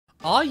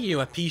Are you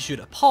a pea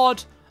shooter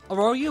pod,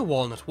 or are you a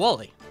walnut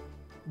wally?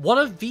 One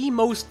of the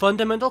most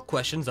fundamental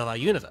questions of our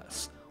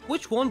universe.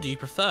 Which one do you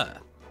prefer?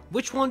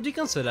 Which one do you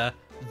consider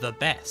the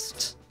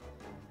best?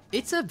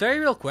 It's a very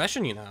real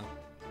question, you know.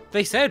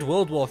 They said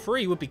World War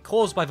III would be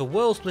caused by the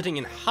world splitting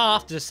in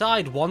half to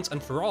decide once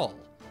and for all.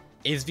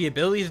 Is the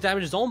ability to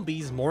damage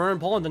zombies more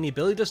important than the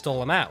ability to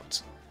stall them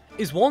out?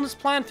 Is walnuts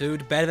plant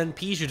food better than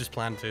pea shooters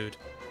plant food?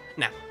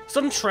 Now,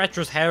 some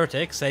treacherous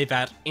heretics say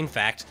that, in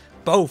fact,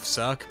 both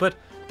suck, but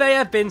they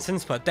have been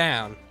since put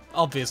down,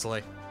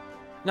 obviously.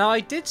 Now, I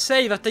did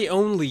say that they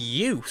only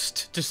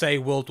used to say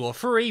World War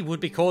III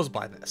would be caused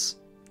by this.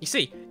 You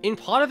see, in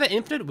part of their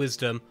infinite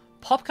wisdom,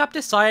 PopCap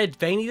decided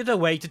they needed a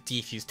way to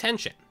defuse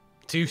tension,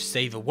 to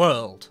save the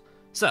world.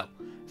 So,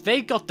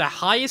 they got the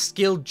highest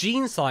skilled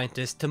gene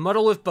scientists to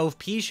muddle with both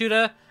pea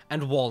shooter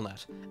and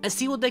walnut, and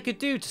see what they could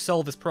do to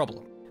solve this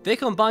problem. They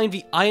combined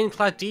the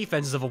ironclad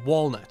defenses of a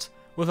walnut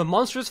with a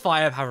monstrous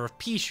firepower of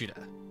pea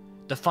shooter.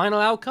 The final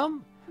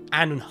outcome?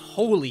 An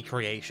unholy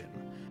creation.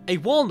 A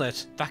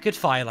walnut that could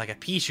fire like a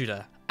pea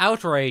shooter.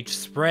 Outrage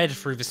spread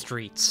through the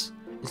streets.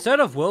 Instead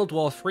of World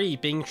War III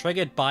being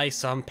triggered by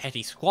some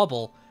petty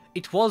squabble,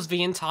 it was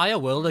the entire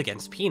world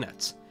against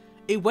peanuts.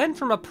 It went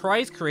from a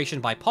prize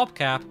creation by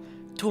PopCap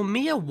to a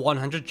mere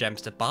 100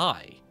 gems to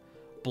buy.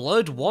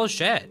 Blood was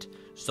shed.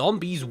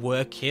 Zombies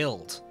were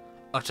killed.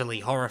 Utterly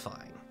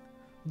horrifying.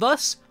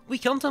 Thus, we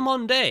come to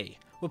modern day,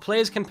 where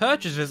players can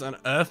purchase this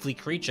unearthly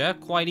creature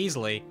quite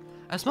easily,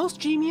 as most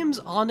gemiums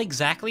aren't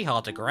exactly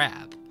hard to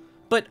grab.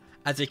 But,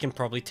 as you can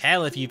probably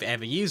tell if you've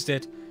ever used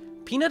it,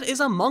 peanut is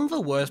among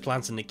the worst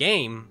plants in the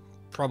game,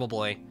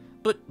 probably.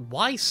 But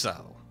why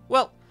so?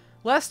 Well,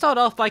 let's start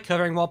off by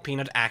covering what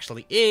peanut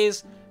actually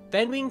is,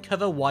 then we can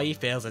cover why he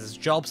fails at his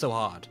job so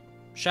hard.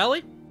 Shall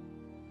we?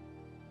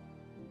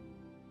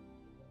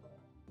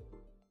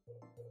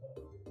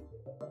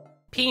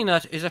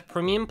 Peanut is a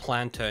premium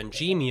plant turned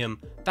gemium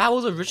that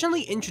was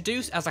originally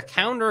introduced as a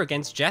counter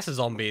against Jester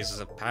zombies,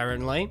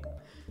 apparently.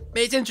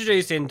 It's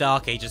introduced in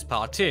Dark Ages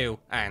Part 2,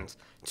 and,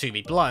 to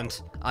be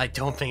blunt, I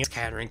don't think it's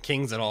countering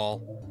kings at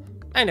all.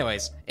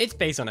 Anyways, it's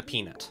based on a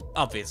peanut,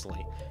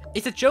 obviously.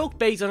 It's a joke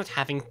based on it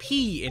having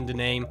pea in the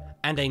name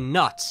and a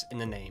nut in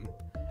the name,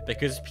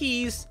 because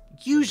peas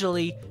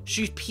usually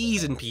shoot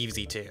peas in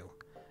PvZ2,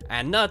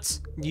 and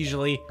nuts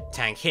usually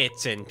tank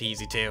hits in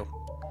PvZ2.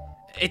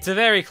 It's a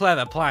very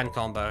clever plant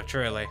combo,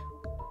 truly.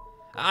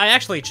 I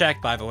actually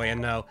checked, by the way,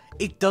 and no,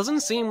 it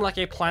doesn't seem like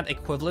a plant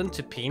equivalent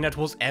to peanut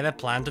was ever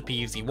planned to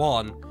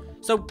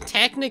PvZ1, so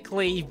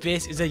technically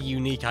this is a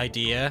unique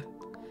idea.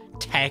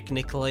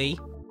 Technically.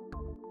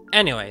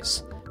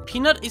 Anyways,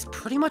 peanut is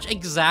pretty much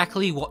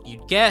exactly what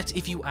you'd get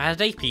if you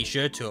added a pea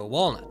shooter to a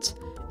walnut.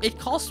 It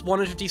costs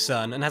 150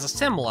 sun and has a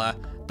similar,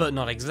 but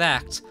not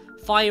exact,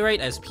 fire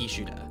rate as pea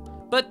shooter,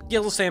 but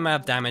deals the same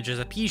amount of damage as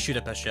a pea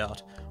shooter per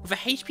shot, with a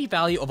HP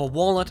value of a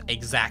walnut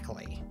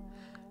exactly.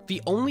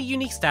 The only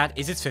unique stat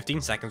is its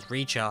 15 seconds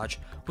recharge,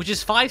 which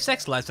is 5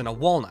 seconds less than a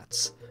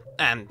walnut's,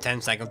 and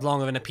 10 seconds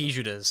longer than a pea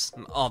shooter's,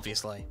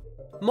 obviously.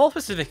 More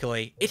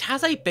specifically, it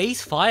has a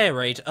base fire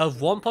rate of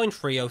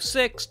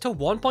 1.306 to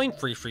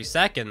 1.33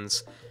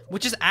 seconds,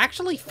 which is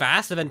actually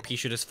faster than pea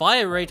shooter's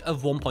fire rate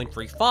of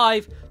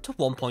 1.35 to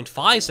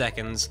 1.5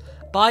 seconds,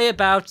 by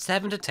about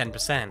 7 to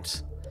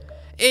 10%.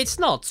 It's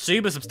not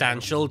super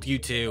substantial due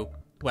to,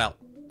 well,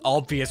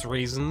 obvious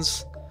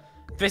reasons.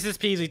 This is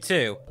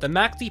PvZ2. The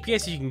max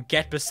DPS you can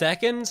get per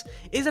second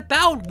is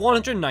about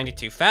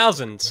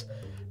 192,000,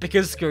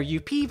 because screw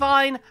you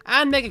P-Vine,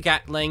 and Mega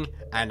Gatling,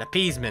 and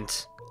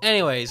Appeasement.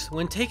 Anyways,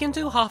 when taken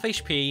to half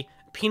HP,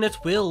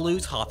 Peanut will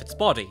lose half its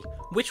body,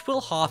 which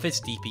will half its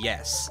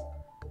DPS.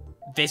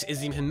 This is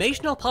the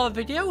informational part of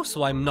the video,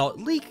 so I'm not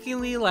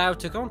legally allowed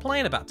to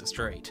complain about this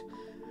trait.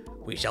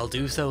 We shall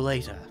do so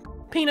later.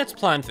 Peanut's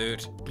plant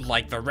food,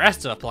 like the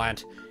rest of the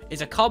plant,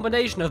 is a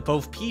combination of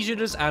both pea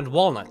shooters and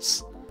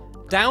walnuts,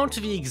 down to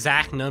the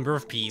exact number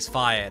of peas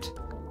fired.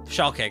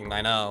 Shocking,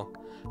 I know.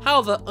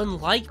 However,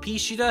 unlike pea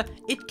shooter,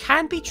 it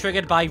can be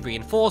triggered by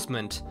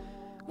reinforcement,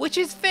 which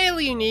is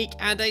fairly unique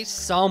and a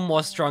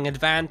somewhat strong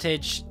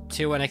advantage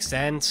to an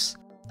extent.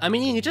 I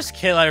mean, you can just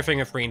kill everything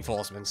with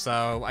reinforcement,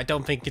 so I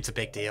don't think it's a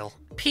big deal.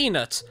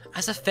 Peanut,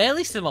 as a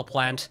fairly simple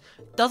plant,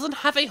 doesn't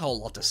have a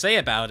whole lot to say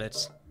about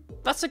it.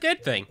 That's a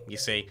good thing, you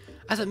see,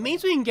 as it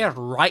means we can get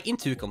right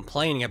into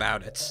complaining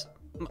about it.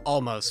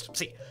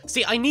 Almost.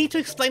 See, I need to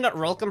explain what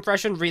role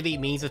compression really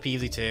means with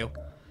PvZ2.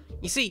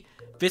 You see,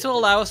 this will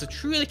allow us to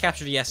truly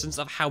capture the essence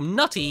of how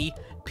nutty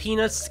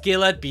Peanut's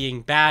skill at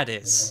being bad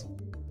is.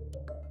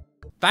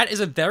 That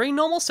is a very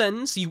normal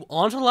sentence. You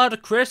aren't allowed to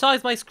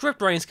criticize my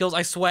script writing skills,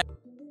 I swear.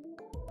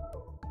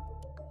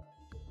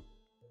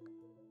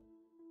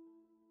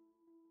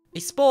 A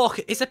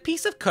spork is a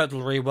piece of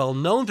cutlery well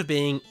known for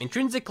being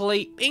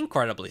intrinsically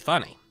incredibly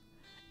funny.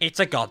 It's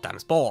a goddamn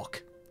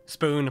spork.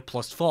 Spoon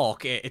plus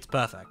fork, it's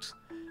perfect.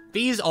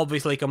 These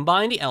obviously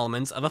combine the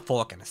elements of a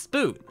fork and a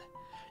spoon.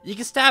 You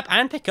can stab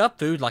and pick up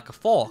food like a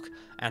fork,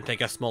 and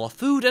pick up smaller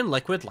food and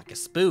liquid like a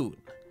spoon.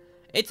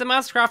 It's a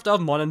mastercraft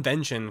of modern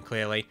invention,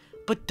 clearly,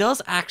 but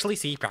does actually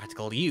see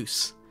practical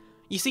use.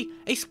 You see,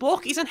 a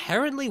spork is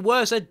inherently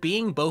worse at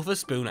being both a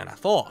spoon and a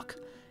fork.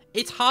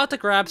 It's hard to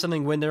grab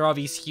something when there are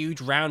these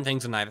huge round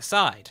things on either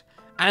side,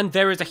 and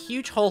there is a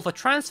huge hole for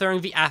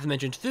transferring the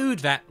aforementioned food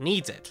that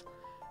needs it.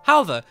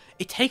 However,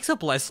 it takes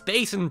up less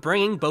space in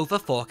bringing both a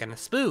fork and a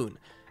spoon,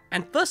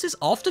 and thus is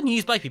often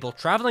used by people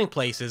travelling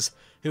places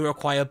who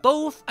require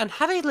both and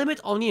have a limit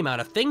on the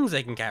amount of things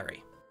they can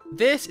carry.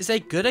 This is a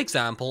good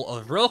example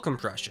of role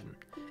compression.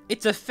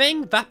 It's a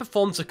thing that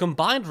performs the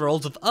combined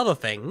roles of other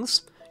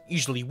things,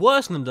 usually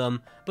worse than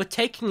them, but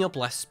taking up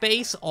less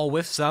space or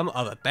with some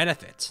other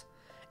benefit.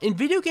 In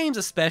video games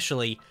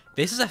especially,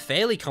 this is a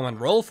fairly common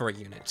role for a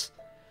unit.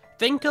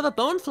 Think of the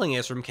Bone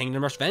Flingers from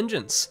Kingdom Rush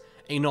Vengeance,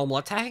 a normal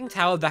attacking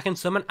tower that can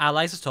summon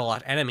allies to stall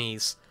out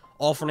enemies,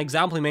 or for an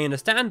example you may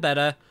understand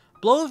better,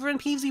 Blower in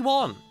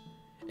PvZ1.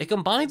 It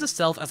combines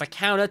itself as a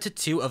counter to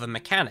two other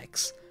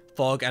mechanics,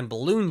 fog and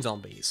balloon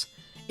zombies.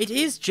 It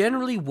is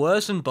generally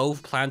worse than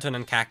both Plantain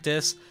and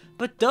Cactus,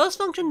 but does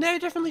function very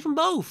differently from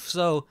both,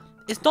 so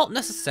it's not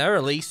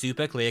necessarily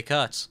super clear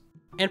cut.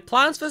 In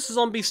Plants vs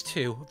Zombies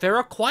 2, there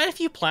are quite a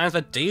few plans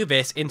that do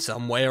this in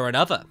some way or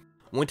another.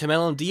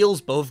 Wintermelon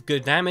deals both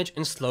good damage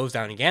and slows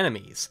down the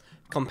enemies,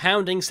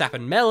 compounding Sap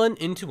and Melon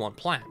into one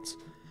plant.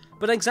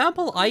 But an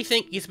example I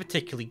think is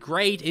particularly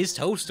great is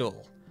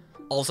Toadstool,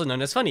 also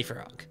known as Funny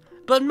Frog,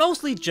 but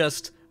mostly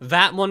just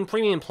that one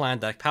premium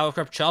plant that power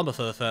crept Charmer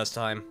for the first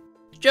time.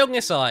 Joking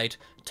aside,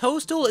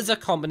 Toadstool is a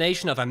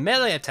combination of a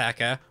melee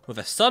attacker with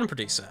a sun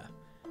producer.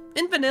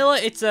 In vanilla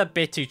it's a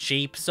bit too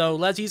cheap, so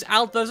let's use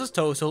AltverZ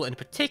Toadstool in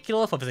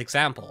particular for this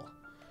example.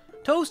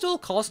 Toadstool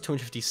costs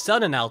 250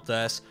 sun in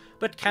AltverZ,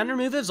 but can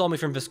remove a zombie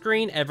from the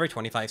screen every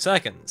 25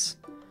 seconds.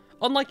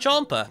 Unlike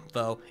Chomper,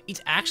 though,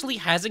 it actually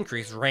has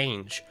increased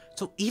range,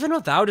 so even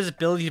without its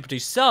ability to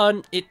produce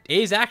sun, it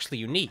is actually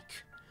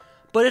unique.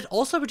 But it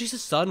also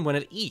produces sun when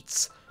it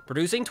eats,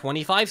 producing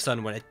 25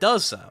 sun when it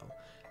does so,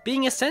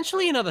 being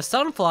essentially another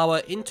sunflower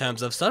in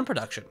terms of sun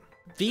production.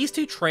 These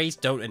two traits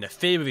don't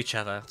interfere with each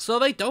other, so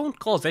they don't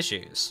cause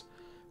issues.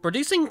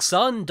 Producing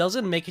sun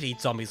doesn't make it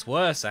eat zombies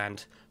worse,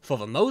 and, for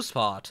the most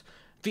part,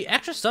 the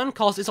extra sun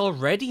cost is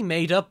already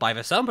made up by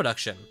the sun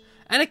production,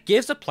 and it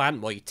gives the plant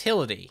more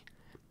utility.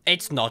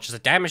 It's not just a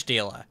damage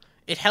dealer,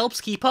 it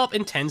helps keep up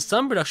intense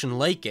sun production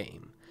late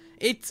game.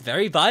 It's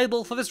very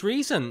valuable for this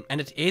reason, and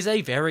it is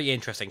a very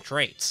interesting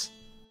trait.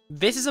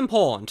 This is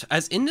important,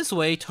 as in this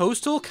way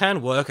Toadstool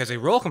can work as a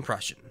role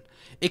compression.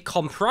 It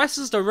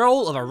compresses the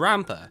role of a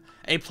ramper,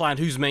 a plant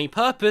whose main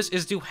purpose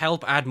is to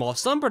help add more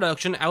sun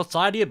production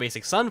outside your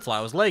basic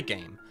sunflowers late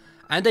game,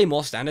 and a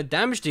more standard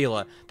damage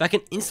dealer that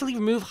can instantly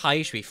remove high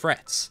HP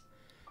threats.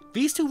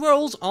 These two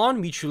roles aren't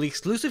mutually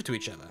exclusive to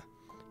each other,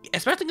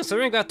 especially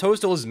considering that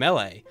Toadstool is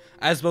melee,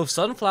 as both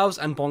sunflowers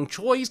and bong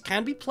choys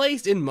can be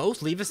placed in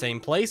mostly the same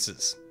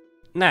places.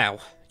 Now,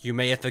 you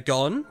may have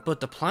forgotten, but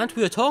the plant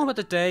we are talking about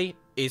today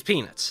is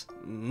Peanut,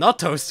 not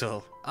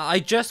Toadstool. I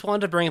just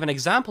wanted to bring up an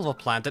example of a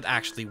plant that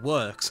actually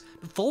works,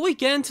 before we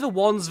get into the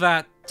ones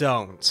that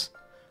don't.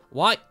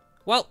 Why?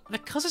 Well,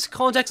 because this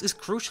context is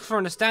crucial for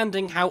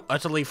understanding how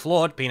utterly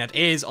flawed Peanut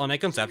is on a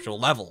conceptual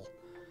level.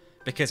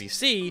 Because you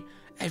see,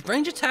 a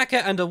range attacker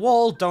and a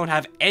wall don't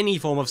have any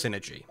form of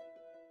synergy.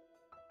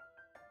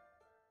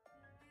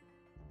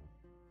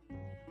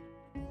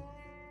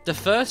 The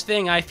first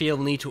thing I feel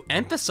the need to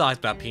emphasize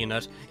about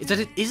Peanut is that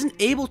it isn't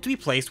able to be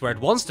placed where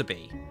it wants to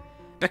be,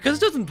 because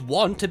it doesn't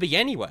want to be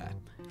anywhere.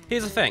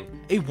 Here's the thing,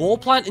 a wall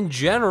plant in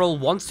general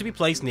wants to be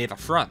placed near the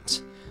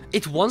front.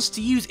 It wants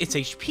to use its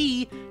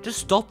HP to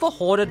stop the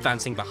horde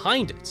advancing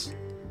behind it.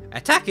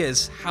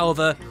 Attackers,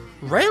 however,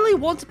 rarely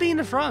want to be in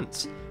the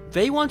front.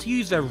 They want to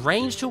use their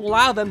range to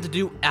allow them to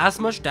do as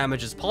much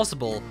damage as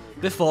possible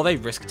before they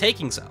risk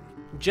taking some.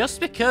 Just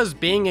because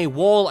being a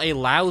wall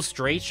allows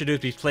straight shadows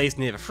to be placed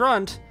near the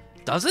front,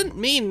 doesn't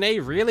mean they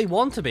really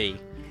want to be.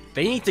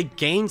 They need to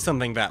gain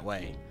something that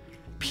way.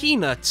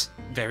 Peanut,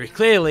 very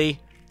clearly,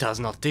 does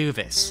not do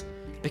this,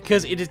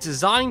 because it is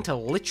designed to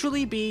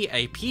literally be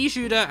a pea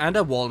shooter and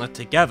a walnut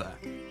together.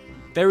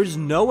 There is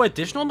no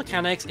additional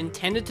mechanics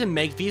intended to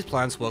make these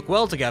plants work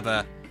well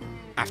together.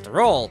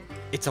 After all,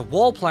 it's a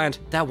wall plant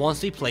that wants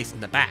to be placed in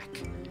the back,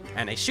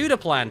 and a shooter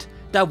plant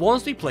that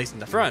wants to be placed in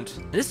the front.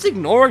 And this is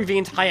ignoring the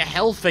entire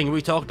health thing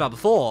we talked about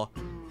before,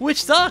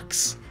 which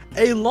sucks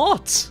a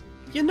lot.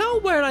 You know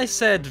where I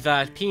said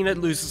that Peanut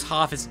loses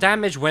half its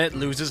damage when it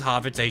loses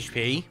half its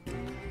HP?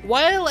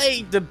 While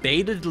a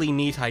debatedly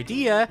neat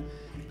idea,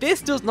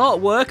 this does not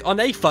work on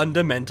a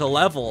fundamental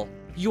level.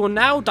 You are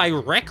now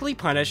directly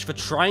punished for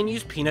trying to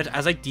use Peanut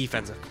as a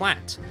defensive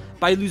plant,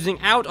 by losing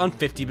out on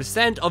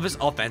 50% of its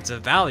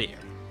offensive value.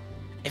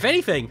 If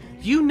anything,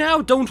 you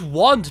now don't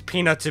want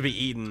Peanut to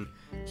be eaten.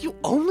 You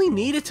only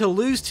need it to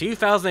lose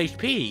 2000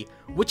 HP,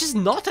 which is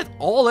not at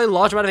all a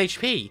large amount of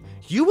HP.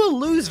 You will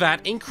lose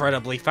that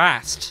incredibly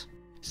fast.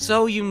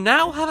 So you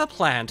now have a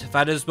plant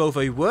that is both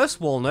a worse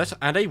walnut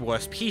and a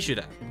worse pea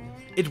shooter.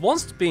 It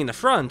wants to be in the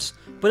front,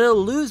 but it'll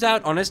lose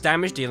out on its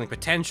damage dealing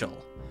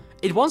potential.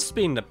 It wants to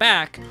be in the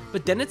back,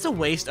 but then it's a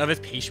waste of its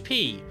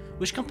HP,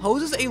 which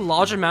composes a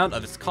large amount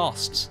of its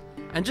costs.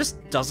 and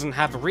just doesn't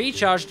have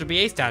recharge to be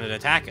a standard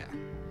attacker.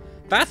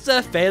 That's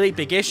a fairly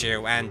big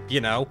issue, and,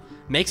 you know,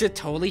 makes it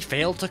totally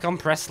fail to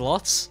compress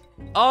slots.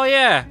 Oh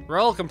yeah,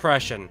 roll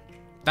compression.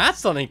 That's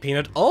something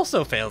Peanut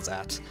also fails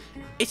at.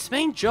 Its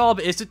main job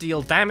is to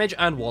deal damage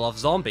and wall off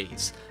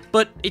zombies,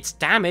 but its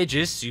damage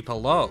is super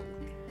low.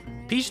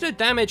 Peanut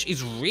damage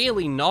is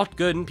really not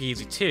good in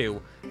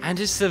PvZ2, and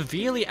is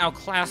severely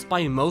outclassed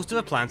by most of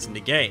the plants in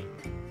the game.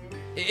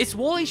 Its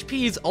wall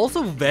HP is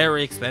also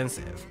very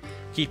expensive.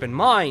 Keep in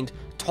mind,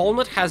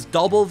 Tallnut has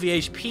double the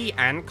HP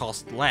and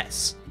costs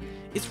less.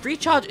 Its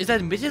recharge is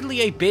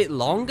admittedly a bit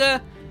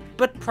longer,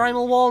 but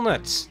Primal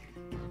Walnuts.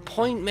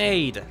 Point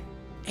made.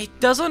 It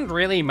doesn't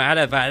really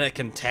matter that it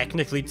can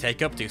technically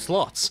take up 2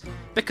 slots,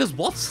 because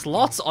what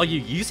slots are you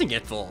using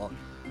it for?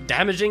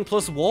 Damaging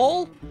plus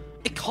wall?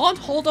 It can't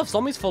hold off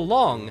zombies for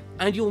long,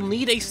 and you'll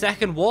need a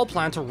second wall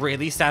plant to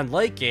really stand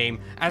late game,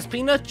 as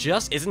Peanut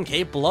just isn't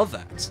capable of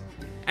that.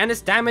 And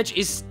its damage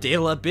is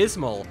still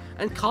abysmal,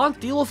 and can't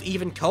deal with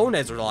even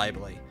Coneheads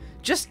reliably.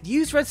 Just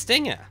use Red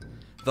Stinger.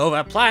 Though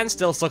that plant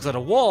still sucks at a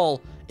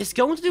wall, it's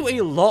going to do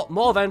a lot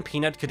more than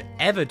Peanut could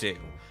ever do,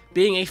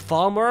 being a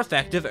far more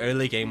effective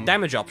early game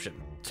damage option.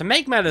 To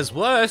make matters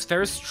worse,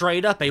 there is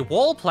straight up a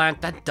wall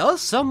plant that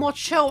does somewhat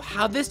show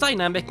how this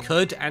dynamic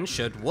could and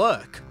should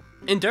work.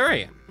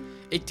 Endurium.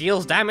 It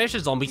deals damage to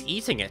zombies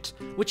eating it,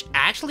 which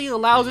actually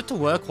allows it to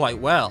work quite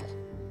well.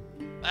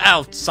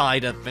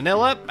 Outside of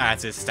vanilla,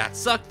 as its stats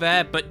suck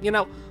there, but you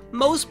know,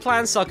 most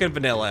plants suck in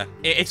vanilla,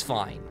 it's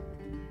fine.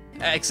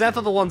 Except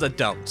for the ones that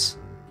don't.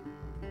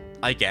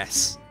 I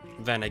guess.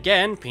 Then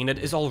again, Peanut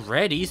is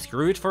already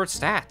screwed for its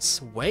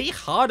stats, way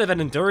harder than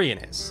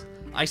Endurium is.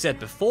 I said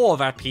before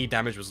that P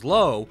damage was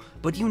low,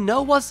 but you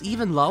know what's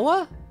even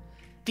lower?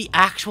 The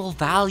actual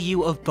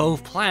value of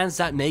both plants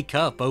that make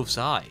up both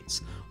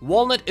sides.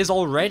 Walnut is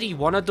already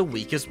one of the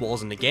weakest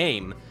walls in the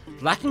game,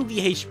 lacking the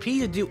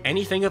HP to do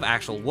anything of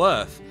actual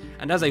worth,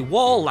 and as a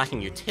wall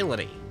lacking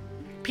utility.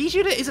 Pea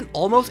Shooter is an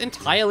almost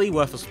entirely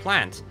worthless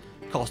plant,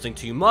 costing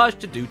too much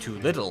to do too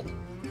little.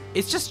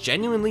 It's just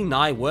genuinely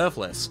nigh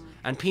worthless,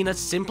 and Peanut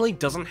simply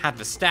doesn't have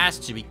the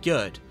stats to be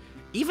good,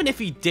 even if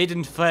he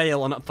didn't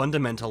fail on a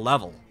fundamental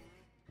level.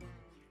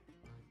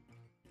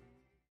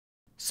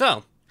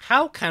 So,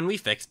 how can we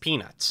fix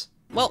Peanut?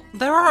 Well,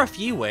 there are a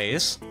few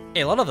ways,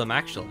 a lot of them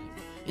actually.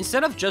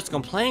 Instead of just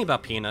complaining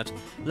about Peanut,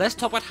 let's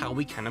talk about how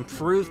we can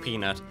improve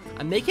Peanut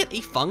and make it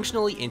a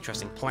functionally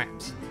interesting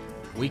plant.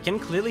 We can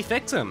clearly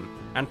fix him,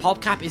 and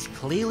PopCap is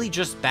clearly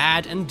just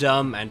bad and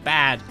dumb and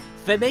bad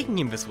for making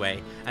him this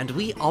way, and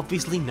we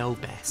obviously know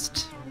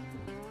best.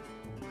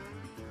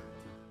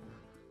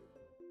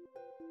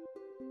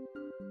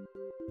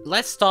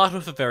 Let's start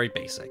with the very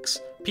basics.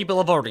 People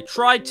have already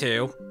tried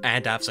to,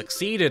 and have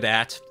succeeded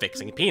at,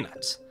 fixing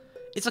Peanut.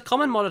 It's a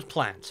common modded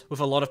plant, with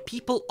a lot of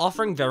people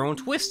offering their own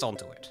twist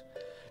onto it.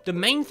 The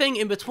main thing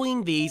in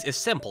between these is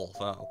simple,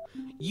 though.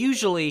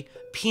 Usually,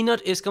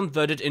 Peanut is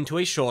converted into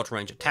a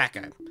short-range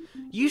attacker,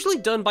 usually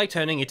done by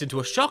turning it into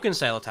a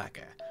shotgun-style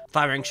attacker,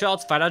 firing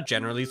shots that are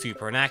generally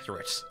super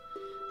inaccurate.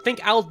 Think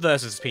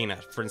AltverZ's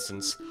Peanut, for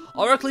instance,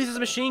 or Eclipse's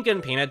machine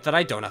gun Peanut that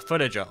I don't have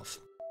footage of.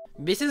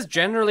 This is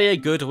generally a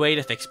good way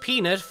to fix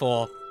Peanut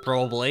for,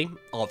 probably,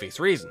 obvious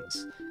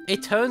reasons.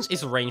 It turns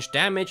its ranged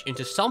damage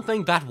into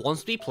something that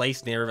wants to be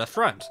placed nearer the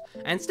front,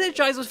 and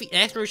synergizes with the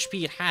extra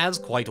HP it has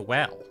quite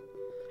well.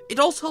 It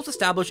also helps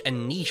establish a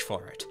niche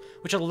for it,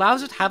 which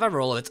allows it to have a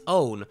role of its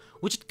own,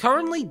 which it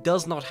currently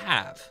does not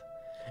have.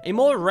 A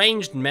more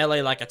ranged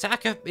melee-like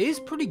attacker is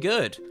pretty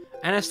good,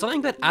 and is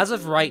something that as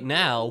of right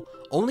now,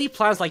 only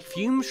plants like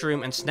Fume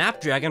Shroom and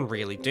Snapdragon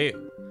really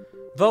do.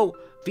 Though,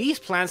 these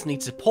plants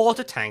need support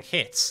to tank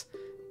hits.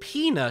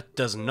 Peanut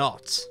does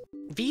not.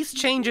 These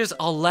changes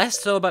are less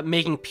so about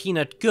making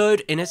Peanut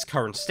good in its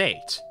current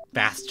state.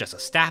 That's just a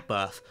stat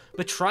buff,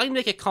 but try and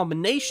make a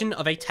combination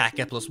of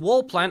attacker plus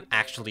wall plant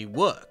actually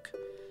work.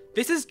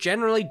 This is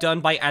generally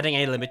done by adding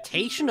a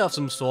limitation of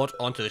some sort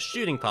onto the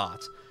shooting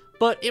part,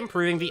 but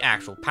improving the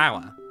actual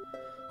power.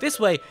 This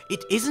way,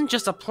 it isn't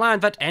just a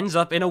plant that ends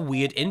up in a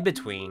weird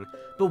in-between,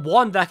 but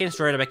one that can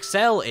straight up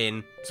excel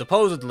in,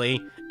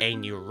 supposedly, a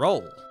new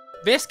role.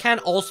 This can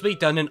also be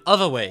done in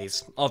other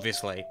ways,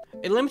 obviously,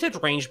 a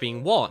limited range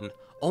being one,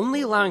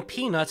 only allowing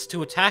Peanuts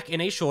to attack in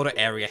a shorter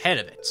area ahead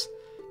of it.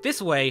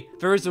 This way,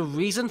 there is a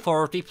reason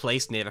for it to be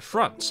placed near the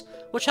front,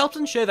 which helps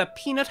ensure that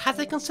Peanut has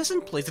a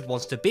consistent place it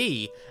wants to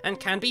be, and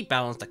can be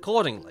balanced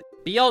accordingly.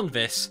 Beyond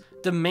this,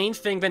 the main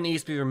thing that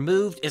needs to be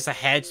removed is the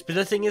head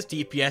splitting its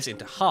DPS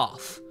into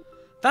half.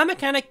 That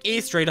mechanic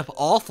is straight up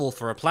awful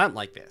for a plant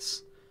like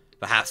this.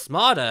 Perhaps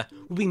smarter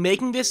would be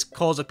making this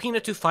cause a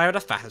Peanut to fire at a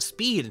faster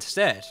speed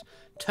instead,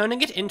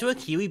 turning it into a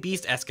Kiwi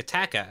Beast-esque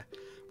attacker,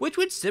 which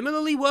would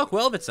similarly work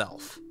well with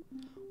itself.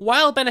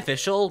 While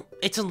beneficial,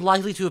 it's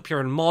unlikely to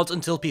appear in mods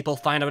until people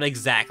find out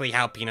exactly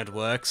how Peanut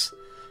works.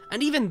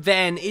 And even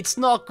then, it's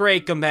not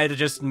great compared to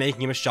just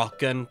making him a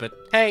shotgun, but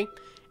hey,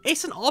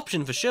 it's an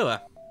option for sure.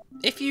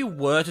 If you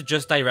were to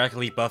just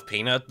directly buff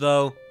Peanut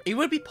though, it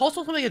would be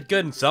possible to make it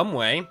good in some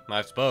way,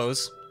 I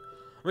suppose.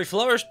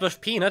 Reflourished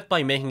buffed Peanut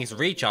by making his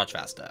recharge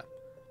faster.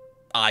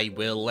 I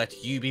will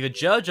let you be the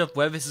judge of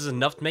whether this is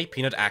enough to make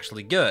Peanut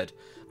actually good,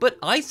 but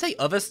I'd say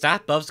other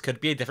stat buffs could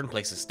be a different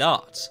place to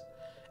start.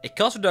 A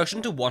cost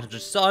reduction to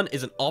 100 Sun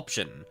is an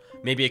option,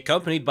 maybe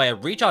accompanied by a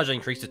recharge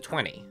increase to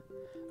 20.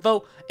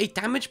 Though, a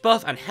damage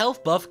buff and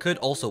health buff could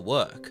also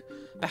work,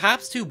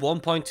 perhaps to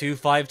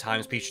 1.25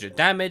 times peach unit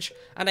damage,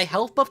 and a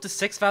health buff to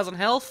 6000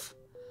 health?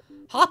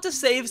 Hard to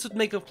say if this would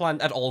make the plan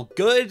at all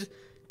good,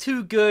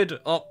 too good,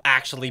 or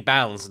actually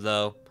balanced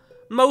though.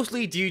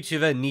 Mostly due to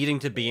the needing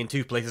to be in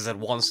two places at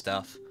once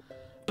stuff.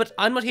 But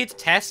I'm not here to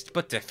test,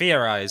 but to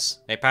theorize,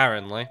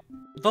 apparently.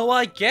 Though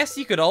I guess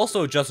you could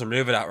also just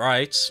remove it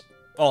outright,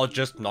 or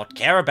just not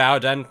care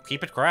about and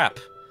keep it crap.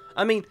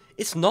 I mean,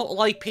 it's not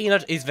like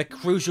Peanut is the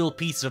crucial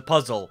piece of the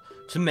puzzle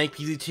to make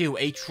PZ2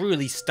 a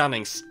truly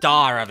stunning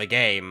star of a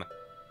game.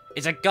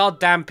 It's a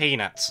goddamn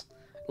Peanut.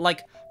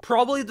 Like,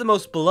 probably the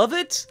most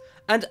beloved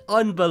and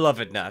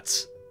unbeloved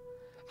nut.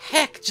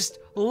 Heck, just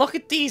look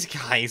at these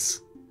guys.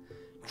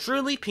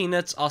 Truly,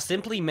 Peanuts are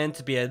simply meant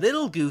to be a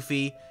little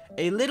goofy,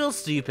 a little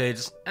stupid,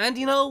 and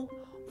you know,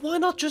 why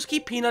not just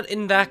keep Peanut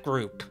in that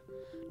group?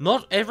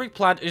 Not every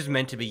plant is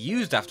meant to be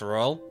used after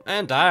all,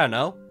 and I don't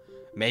know,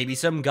 maybe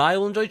some guy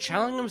will enjoy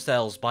challenging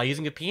themselves by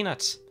using a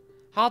Peanut.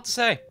 Hard to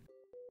say.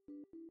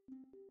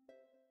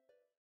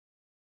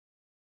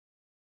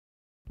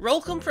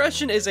 Roll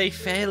compression is a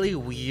fairly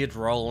weird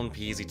role in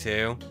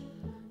PZ2,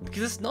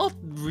 because it's not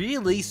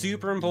really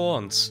super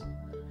important.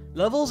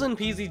 Levels in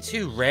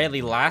PZ2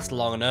 rarely last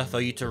long enough for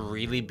you to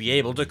really be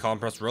able to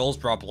compress rolls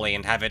properly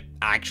and have it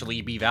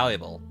actually be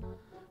valuable.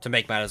 To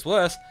make matters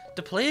worse,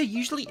 the player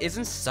usually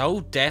isn't so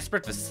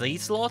desperate for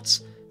seed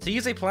slots to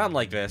use a plant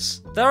like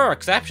this. There are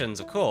exceptions,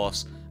 of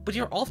course, but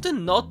you're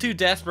often not too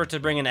desperate to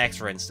bring an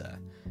extra insta,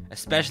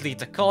 especially at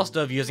the cost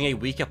of using a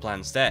weaker plant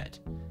instead.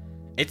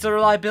 It's a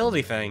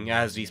reliability thing,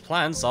 as these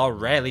plants are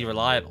rarely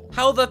reliable.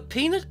 However,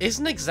 Peanut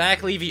isn't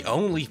exactly the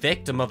only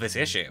victim of this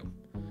issue.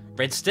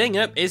 Red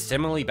Stinger is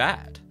similarly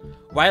bad.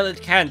 While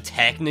it can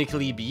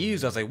technically be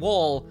used as a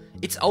wall,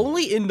 it's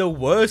only in the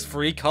worst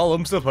 3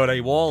 columns to put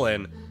a wall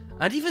in,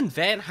 and even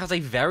then has a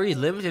very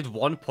limited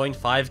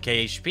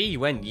 1.5k HP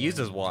when used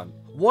as one.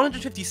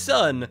 150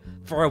 Sun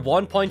for a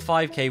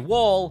 1.5k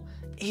wall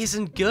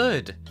isn't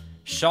good.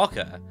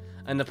 Shocker,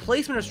 and the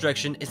placement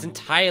restriction is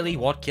entirely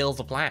what kills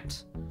the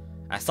plant.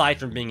 Aside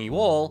from being a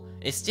wall,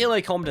 it's still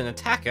a competent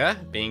attacker,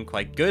 being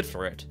quite good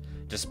for it,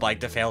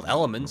 despite the failed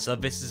elements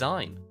of this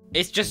design.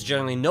 It's just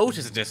generally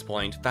noticed at this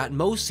point that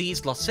most seed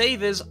slot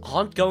savers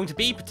aren't going to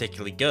be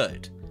particularly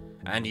good.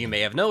 And you may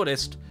have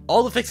noticed,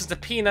 all the fixes to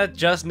Peanut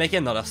just make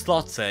it not a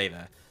slot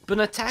saver, but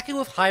an attacker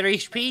with higher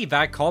HP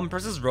that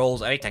compresses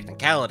rolls at a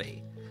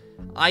technicality.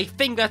 I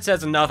think that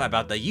says enough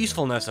about the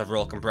usefulness of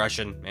roll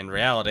compression in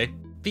reality.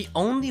 The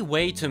only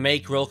way to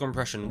make roll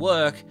compression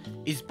work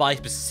is by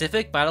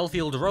specific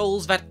battlefield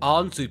rolls that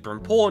aren't super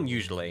important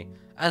usually,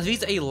 as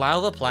these allow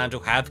the plan to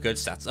have good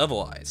stats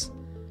otherwise.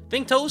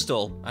 Think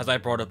Toadstool, as I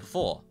brought up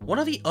before. One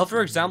of the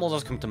other examples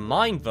that's come to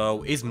mind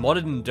though is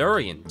modded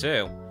Endurian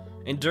too.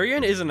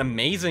 Endurian is an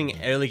amazing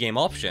early game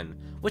option,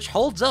 which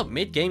holds up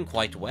mid game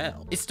quite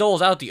well. It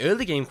stalls out the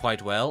early game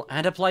quite well,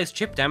 and applies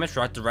chip damage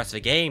throughout the rest of the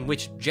game,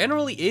 which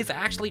generally is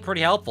actually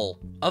pretty helpful.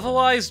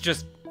 Otherwise,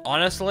 just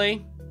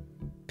honestly,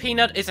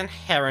 Peanut is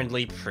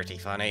inherently pretty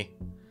funny.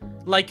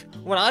 Like,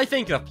 when I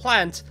think of a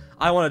plant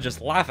I want to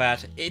just laugh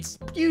at, it's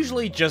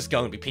usually just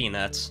going to be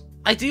Peanuts.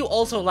 I do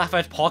also laugh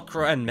at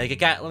Pokra and Mega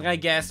Gatling, I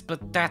guess,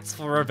 but that's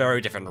for a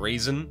very different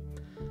reason.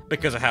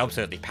 Because of how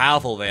absurdly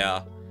powerful they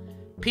are.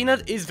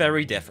 Peanut is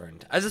very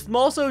different, as it's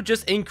more so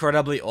just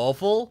incredibly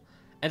awful,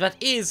 and that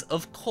is,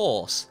 of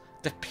course,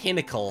 the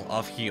pinnacle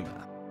of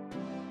humor.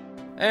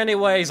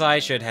 Anyways, I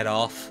should head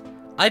off.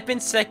 I've been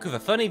sick with a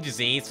funny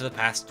disease for the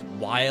past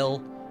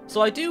while,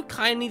 so I do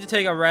kinda need to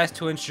take a rest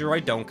to ensure I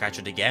don't catch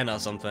it again or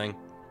something.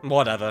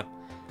 Whatever.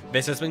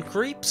 This has been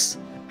Creeps,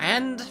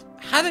 and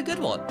have a good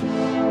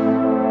one.